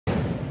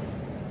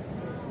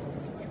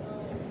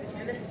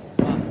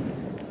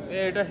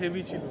এটা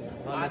হেভি ছিল,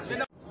 ভালো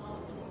ছিল।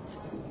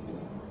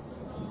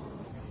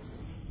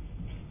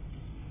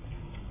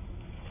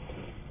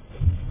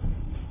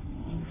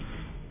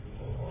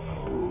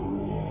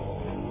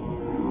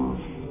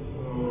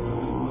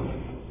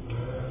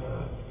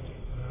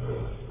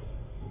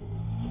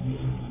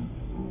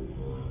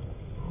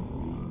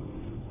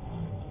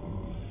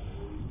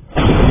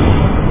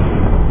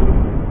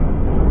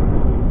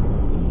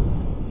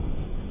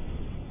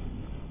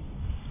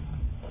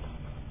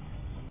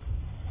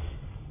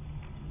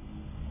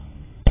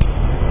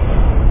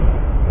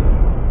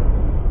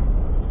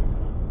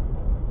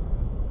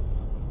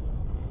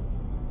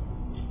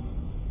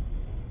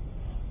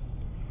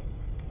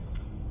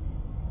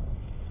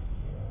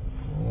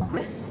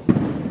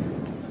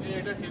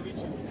 এটা হেভি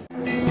ছিল।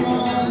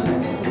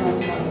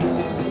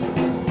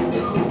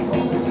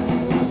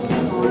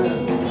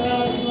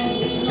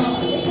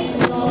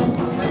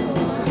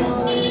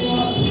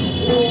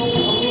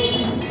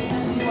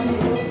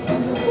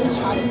 ওই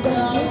শাড়িটা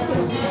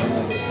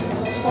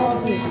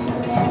সবুজ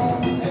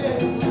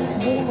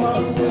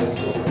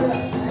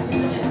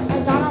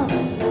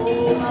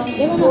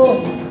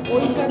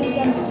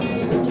শাড়িটা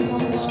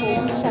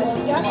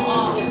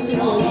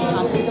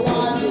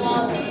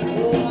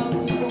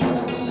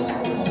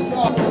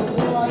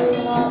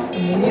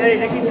মুনিয়ার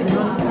এটা কি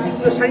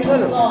দ্বিতীয় শাড়ি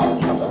হলো?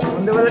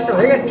 সন্ধ্যেবেলাটা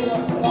হয়ে গেছে।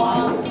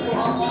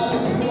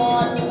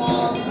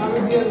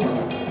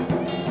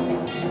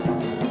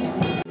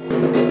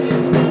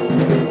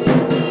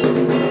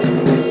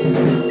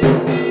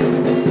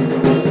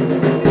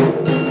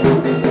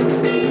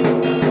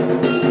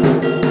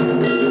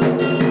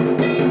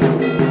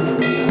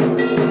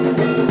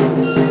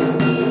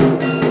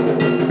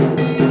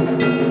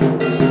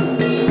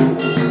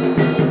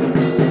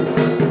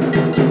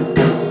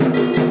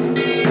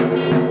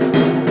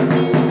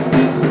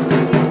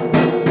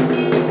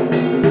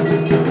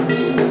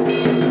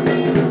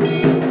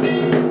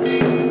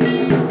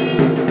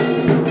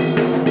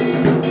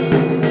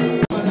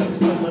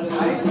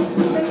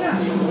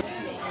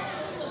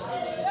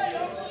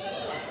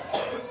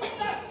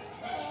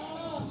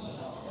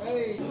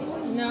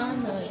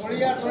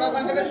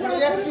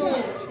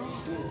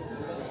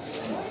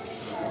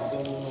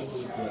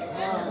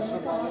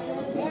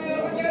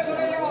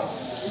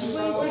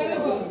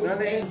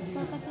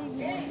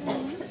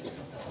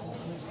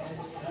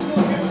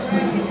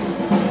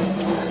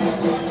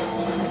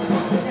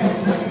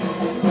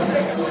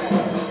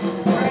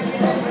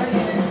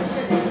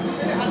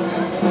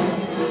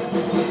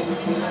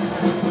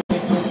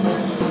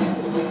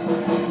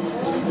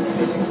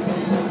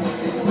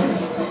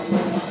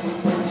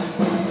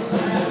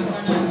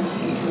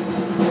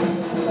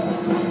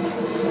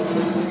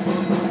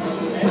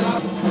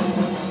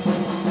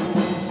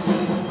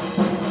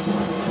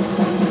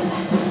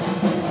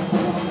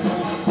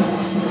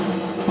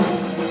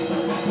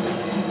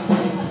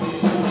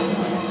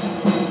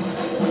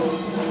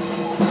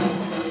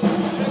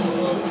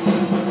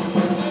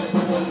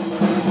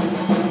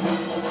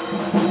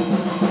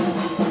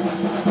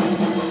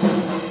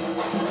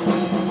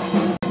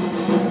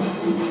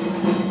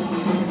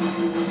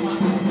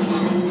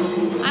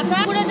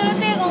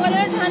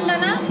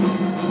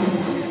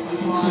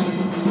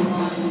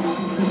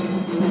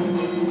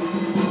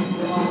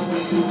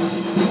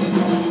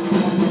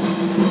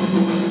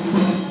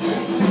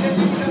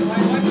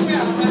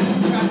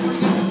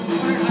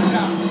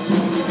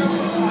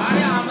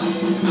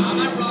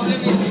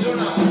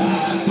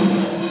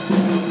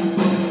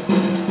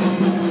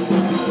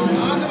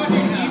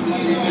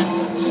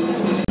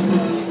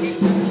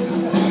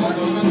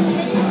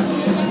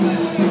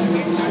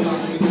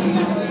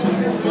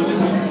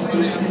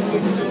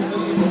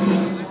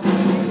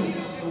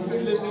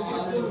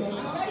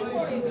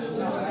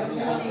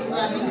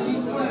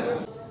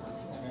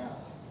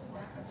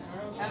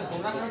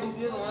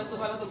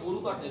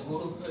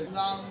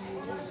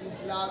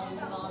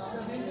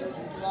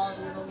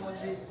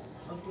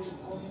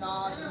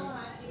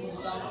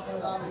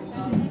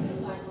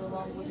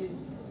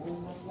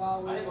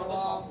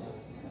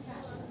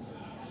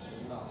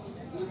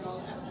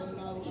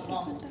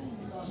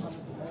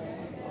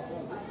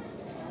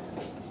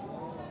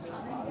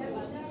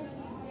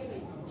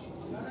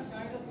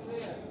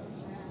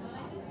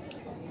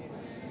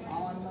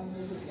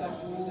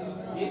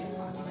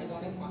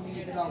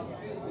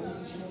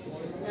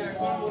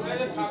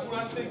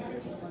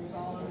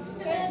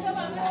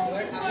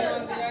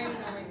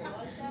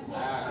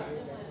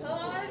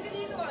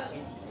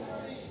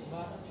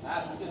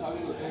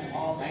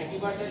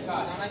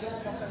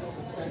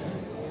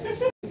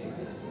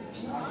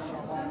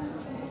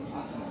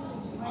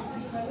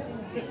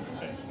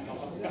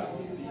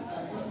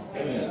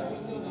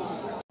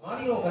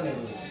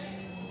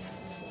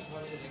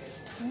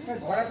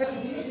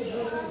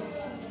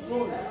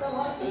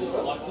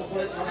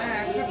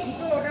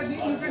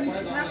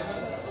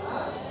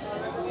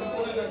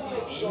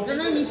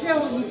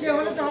 নিচে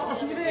হলে তো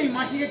অসুবিধা নেই,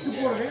 মাটি একটু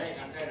পড়বে,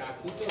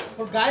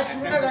 ওর গায়ে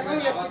পুরোটা দেখা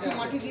হলে একটু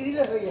মাটি দিয়ে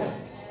দিলে হয়ে যাবে।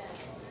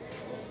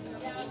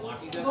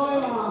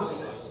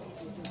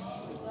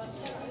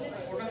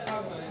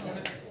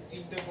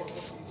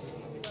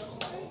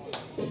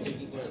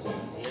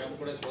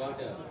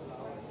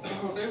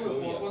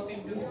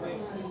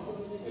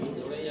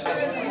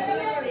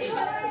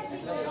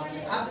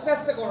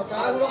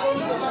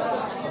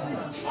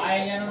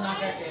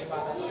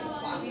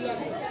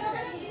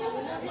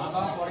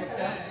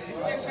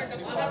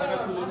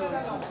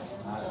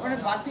 মানে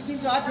বাড়তি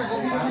কিন্তু আছে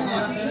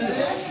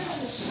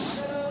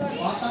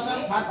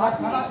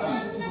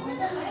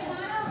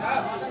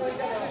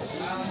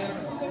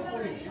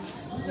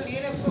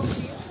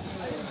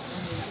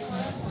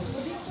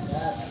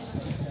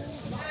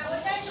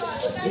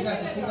ঠিক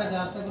আছে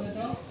আস্তে করে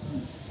তো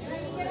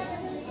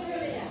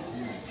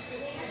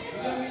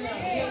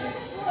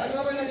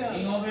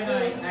হবে না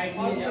সাইড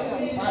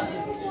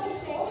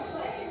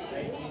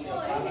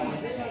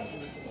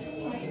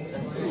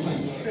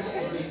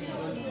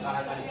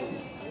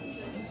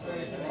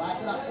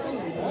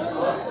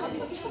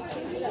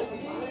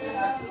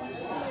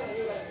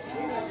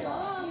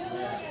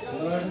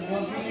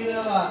দিয়ে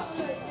যাও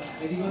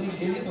এদিক ওদিক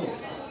খেলি তো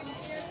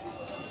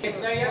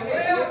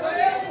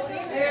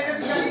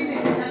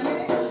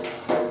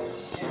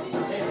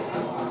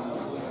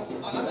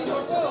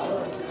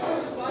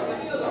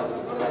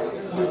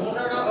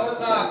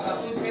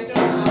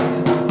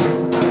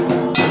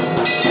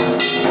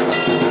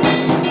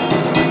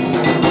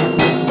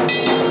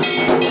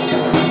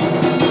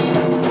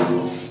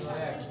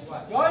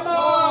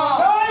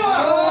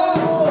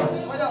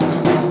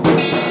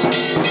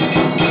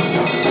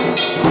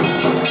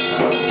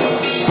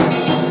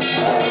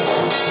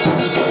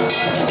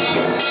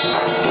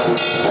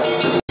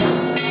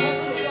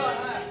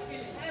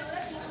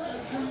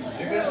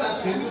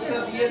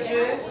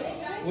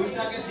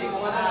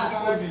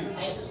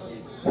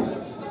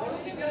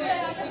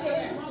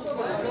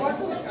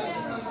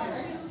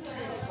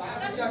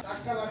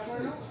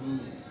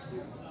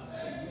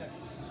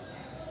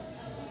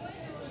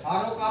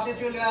আরো কাছে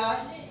চলে আয়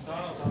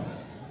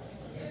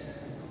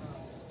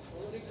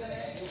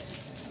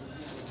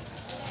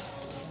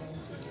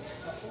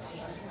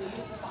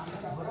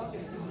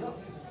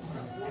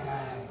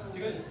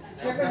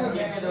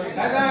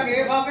দাদা কে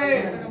ভাবে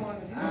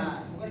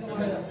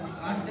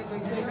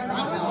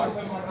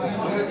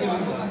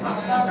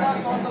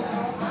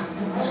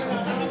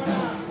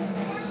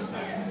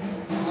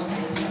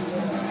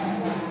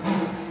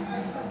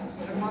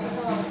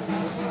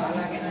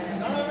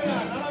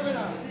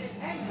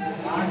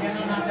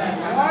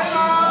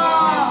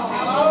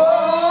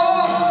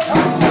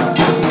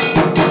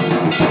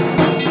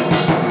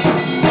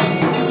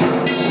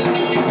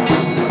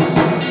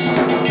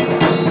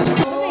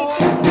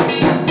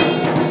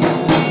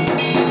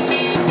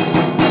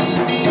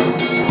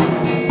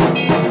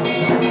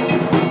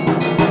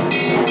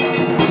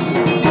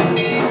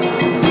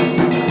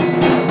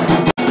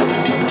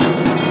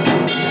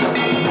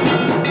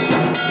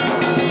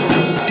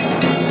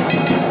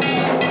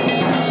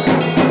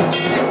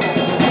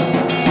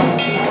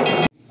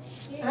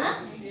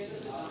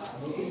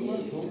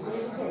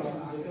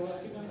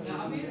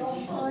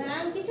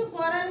কিছু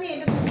করার নেই,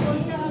 এটা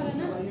বলতে হবে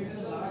না।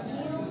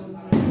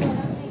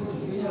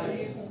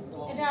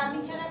 এটা আমি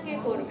ছাড়া কে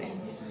করবে?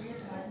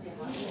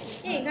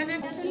 এখানে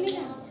একটা তুললি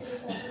না,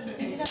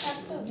 এটা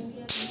থাকতো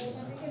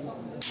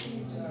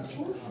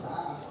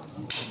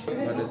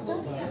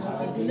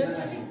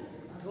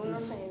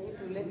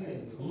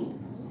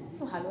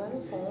ভালো ভালো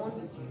ফোন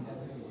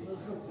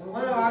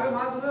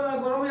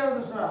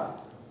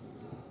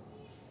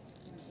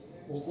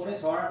উপরে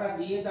ছড়াটা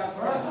দিয়ে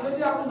তারপরে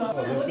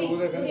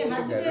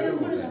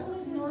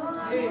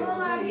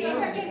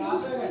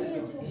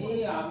এই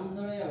আগুন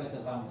ধরে যাবে তো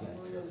কাম চাই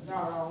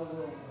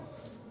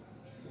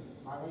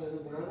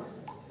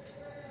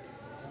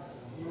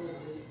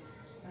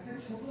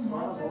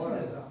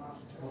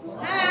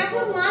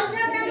এখন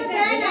মালসা কেন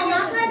দেয় না?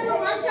 মাথায় তো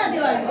মালসা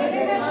দেওয়ার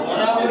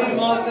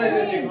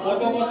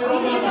কত বছর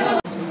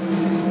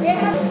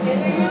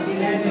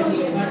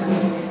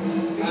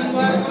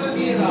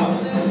দিয়ে দাও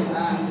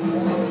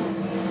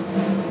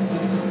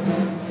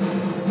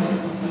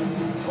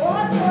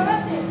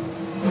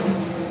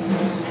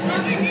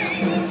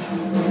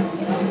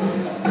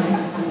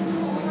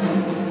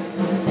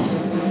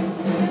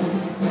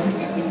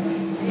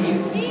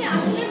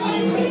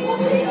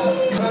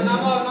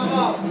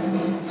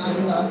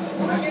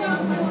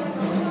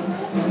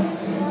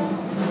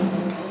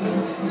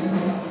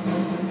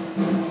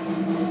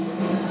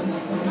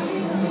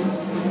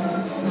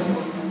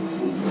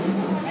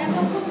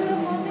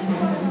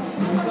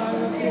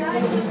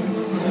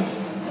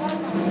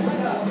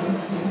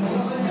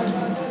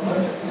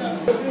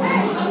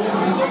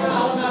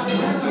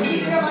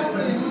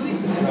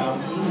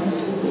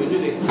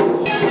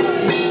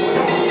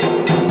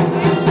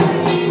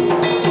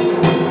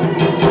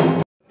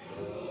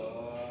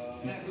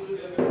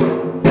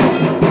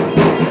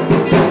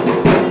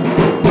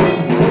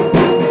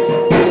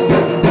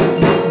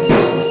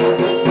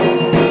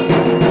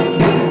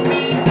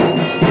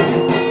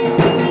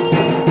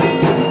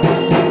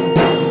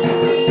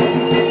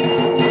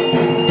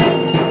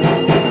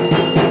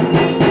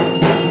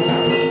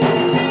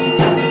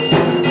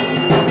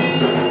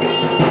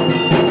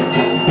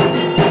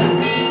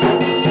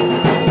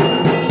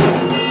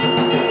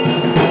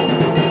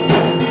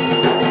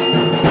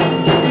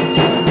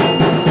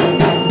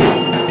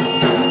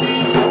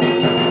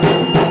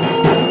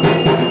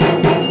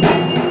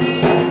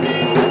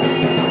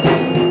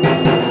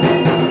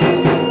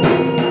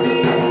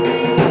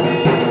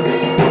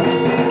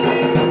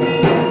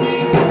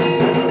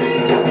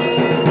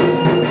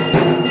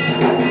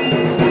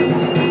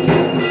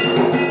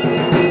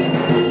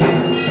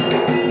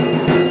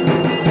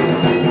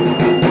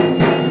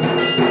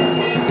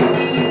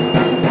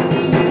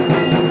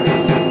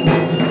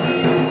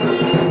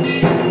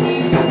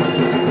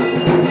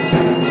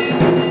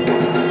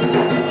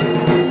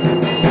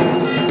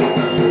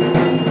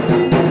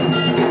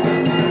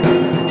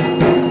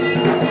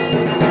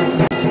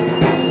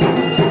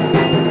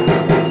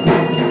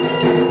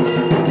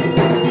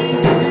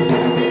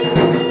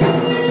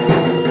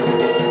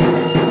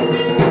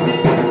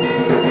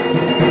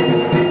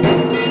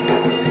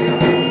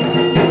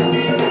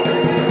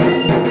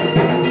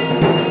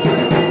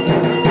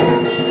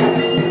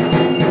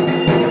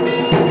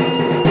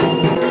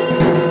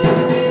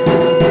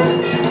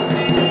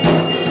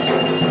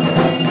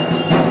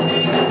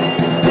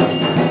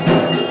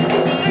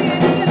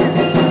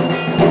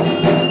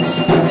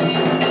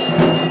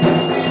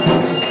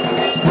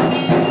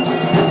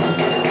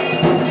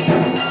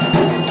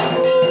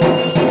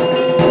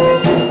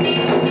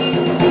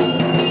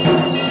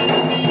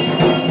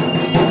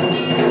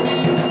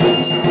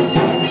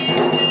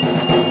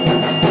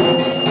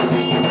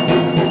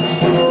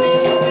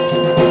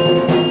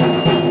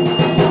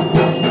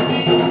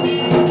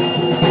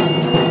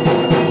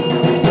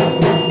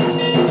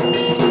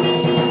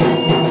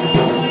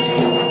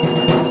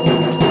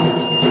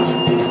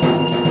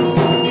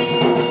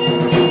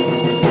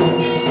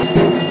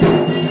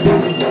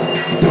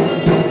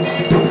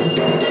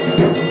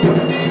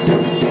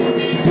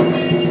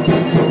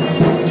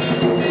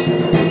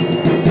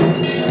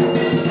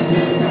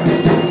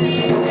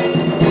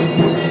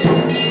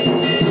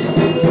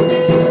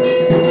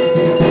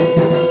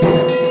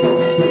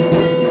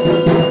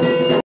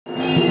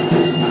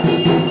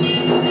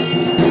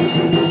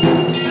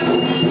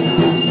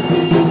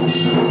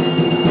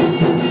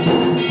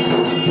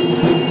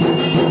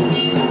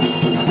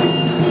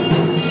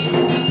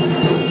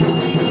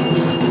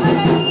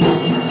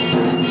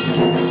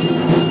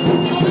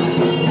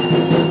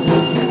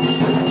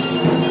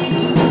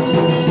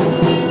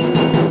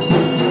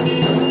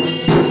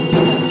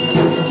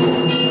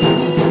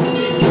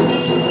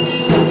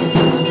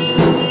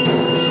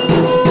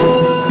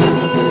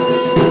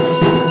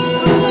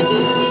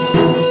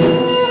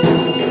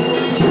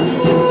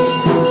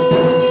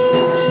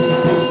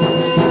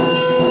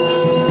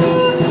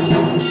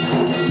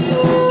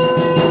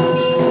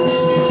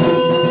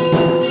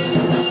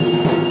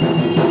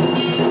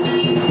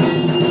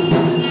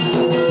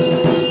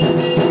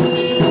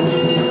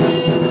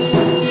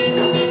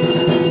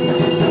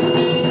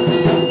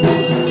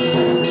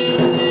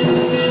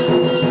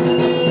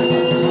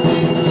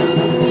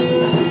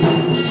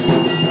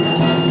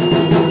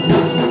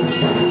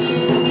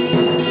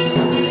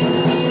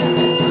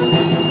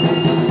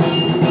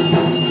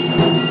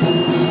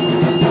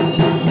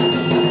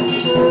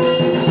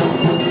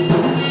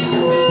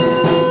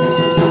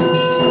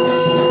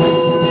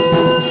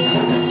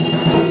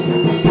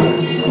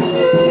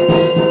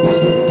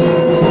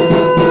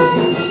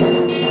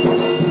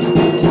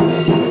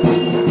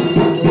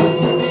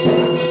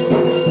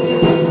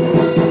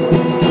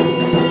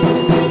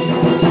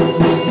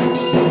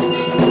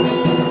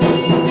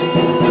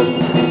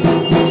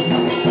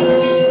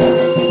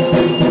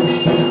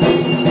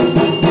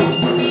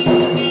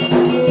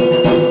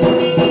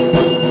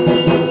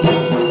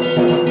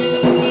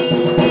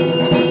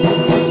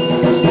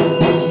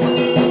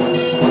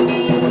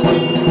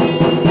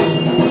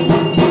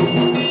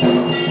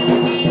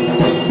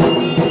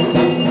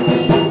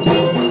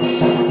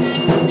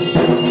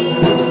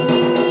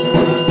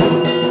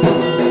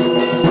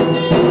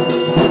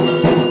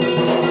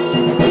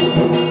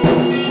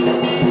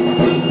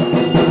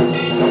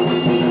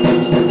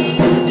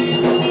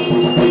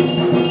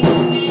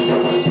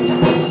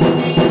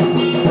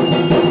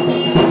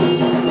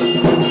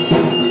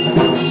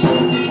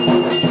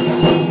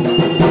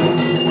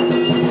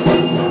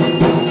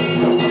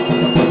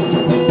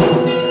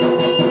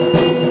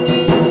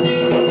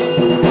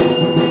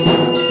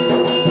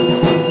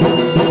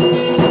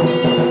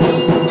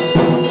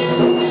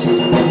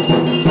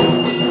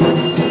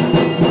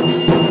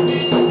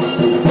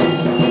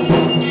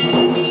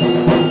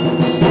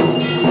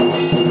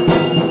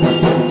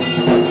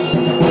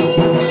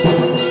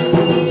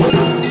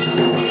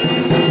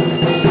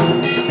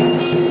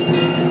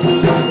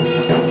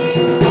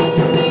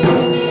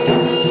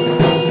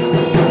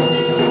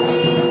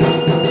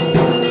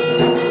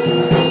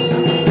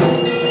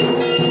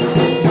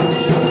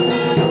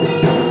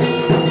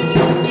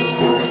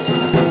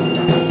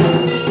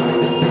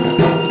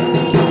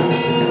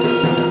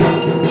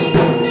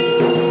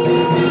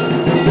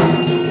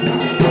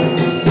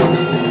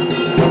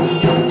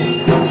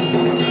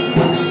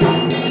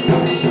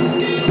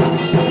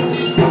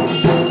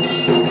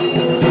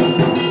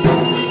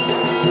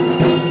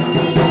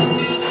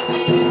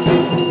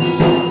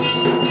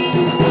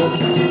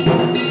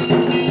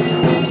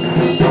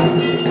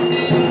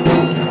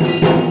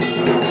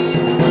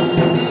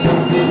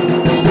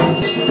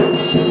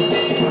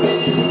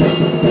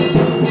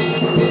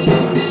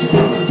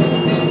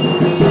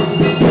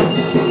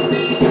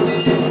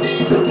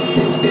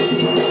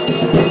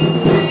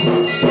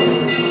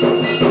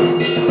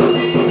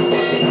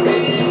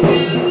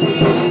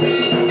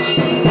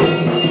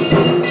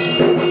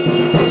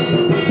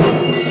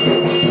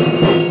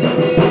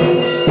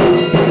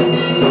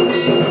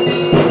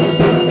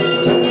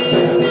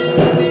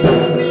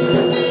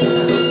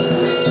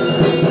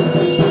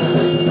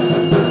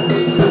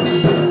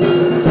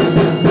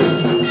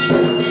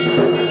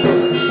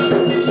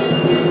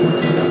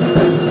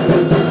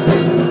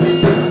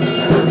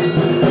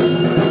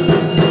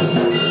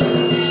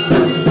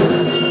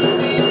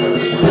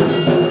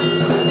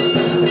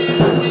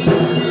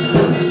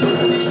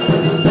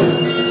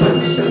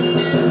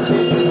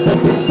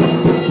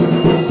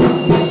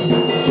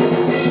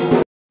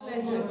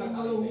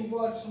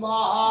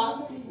स्वाहा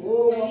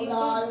ओम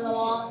अग्नाय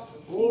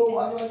नमः ओम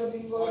हजज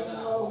पिंगल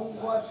पिंगल हुम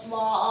फट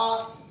स्वाहा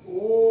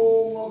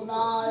ओम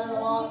अग्नाय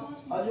नमः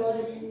हजज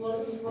पिंगल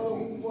पिंगल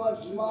हुम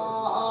फट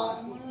स्वाहा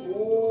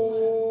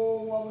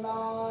ओम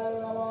अग्नाय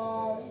नमः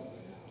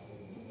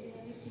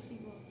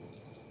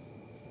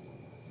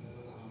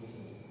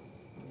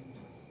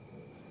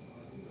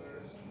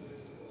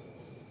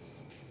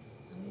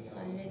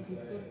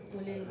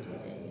কোলে উঠে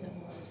যায়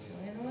এরকম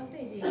মনের মধ্যে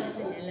যে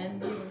এটাতে হেলান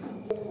দিয়ে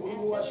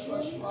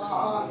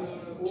स्वाहा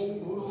ओम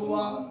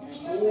भूर्भुवः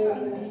ओम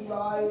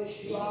इंद्राय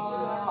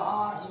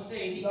स्वाहा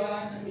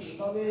इदं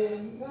विष्णवे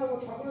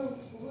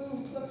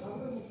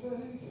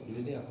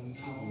যদি এখন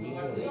কি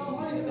ঘুমিয়ে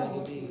পড়ে সেটা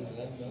যদি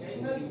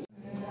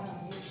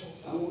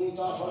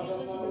अमृता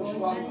सचंदन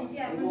पुष्पं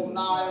ओम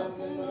नाय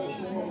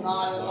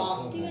नाय नमः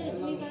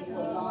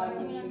नाय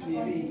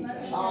देवी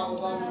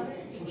सावधान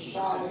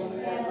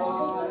सुशावधान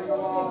नाय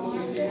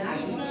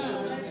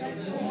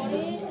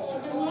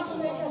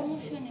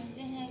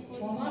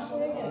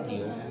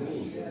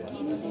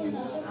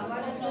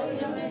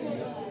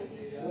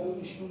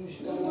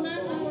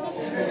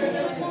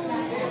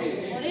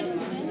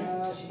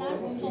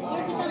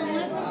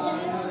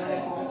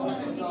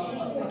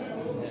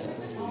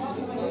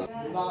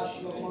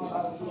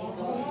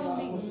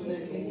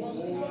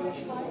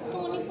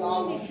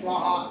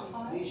स्वाहा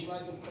विश्व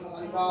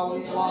दुःखनिका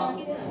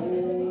स्वाहा ओम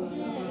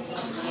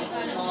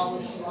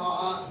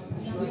स्वाहा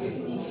विश्व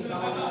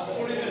दुःखनिका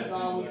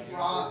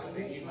स्वाहा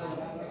विश्व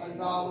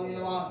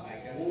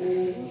दुःखनिका ओम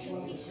विश्व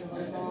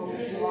दुःखनिका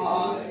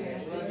स्वाहा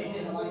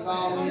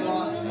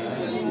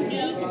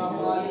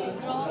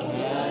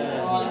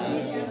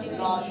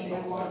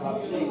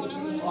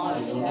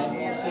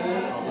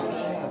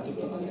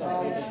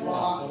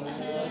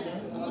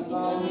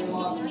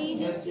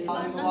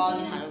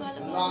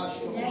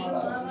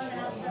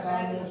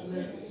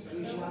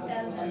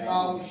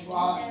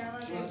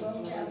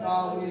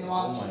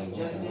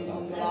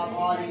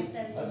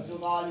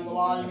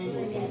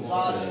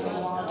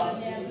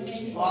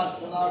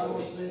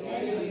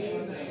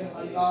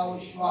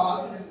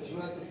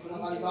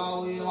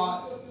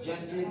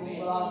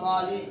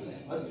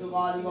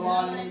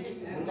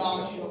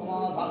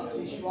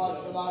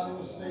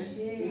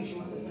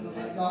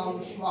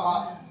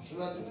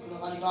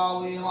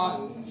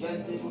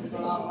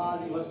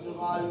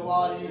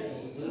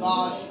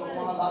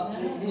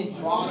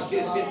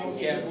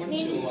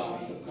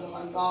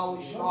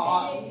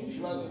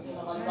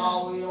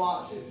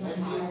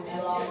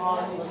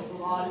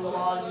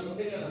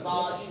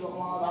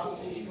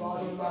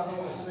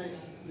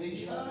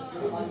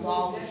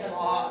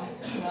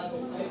विश्व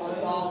दुःखनिका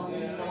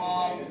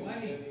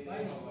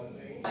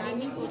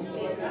আমি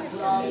করতে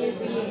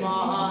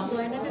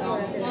গয়নাটা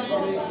করাতে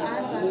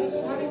আর বাকি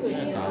সবই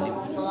পরে কালী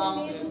পুজো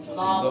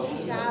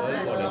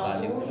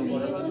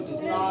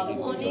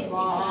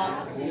করা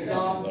কিন্তু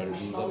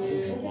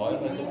হয়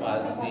হয়তো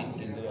 5 দিন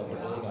কিন্তু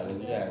ব্যাপারটা কালী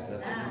পুজো এক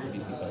রাত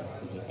বিক্রি করে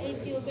এই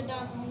যে ওকে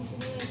ডাক হোম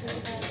শুরু হয়েছে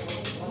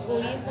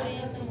গড়িয়ে পড়ে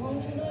যাচ্ছে হোম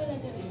শুরু হয়ে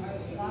গেছে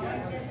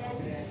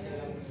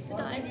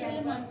তো আরেকটা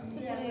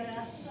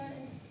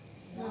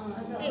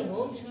এই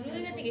হোম শুরু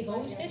হয়ে গেছে কি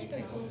হোম শেষ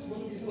করে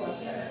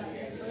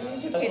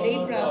খেলেই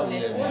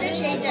প্রবলেম ওদের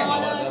সেইটা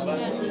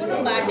কোনো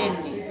বার্ডেন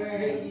নেই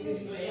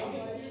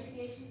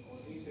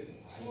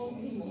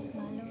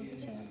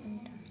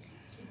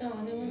সেটা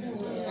আমাদের মধ্যে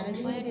সারা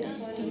জীবনে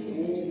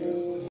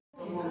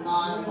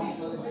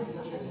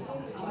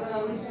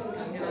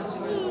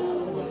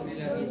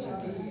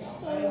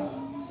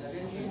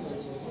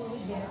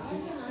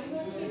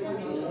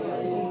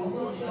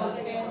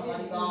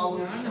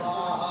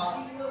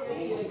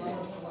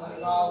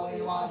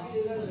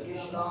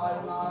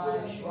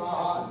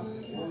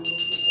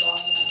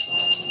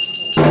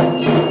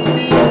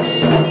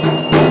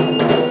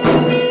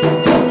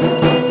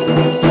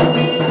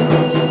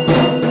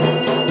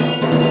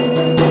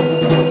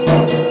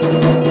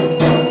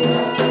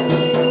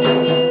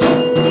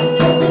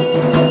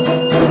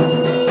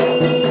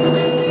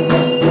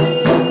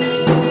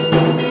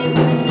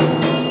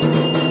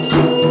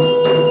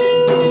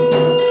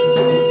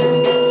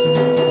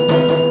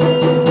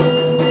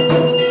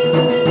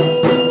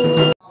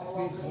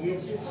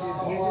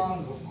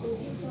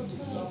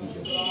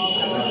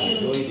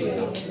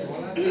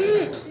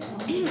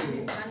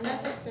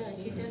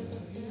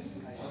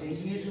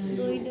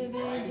দই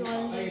দেবে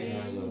জল দেবে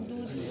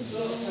দুধ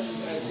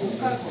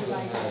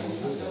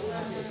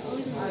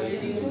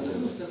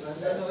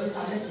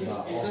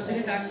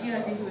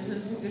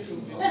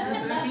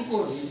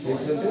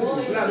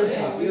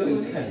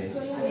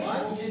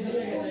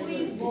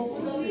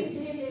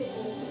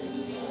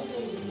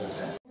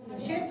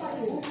সে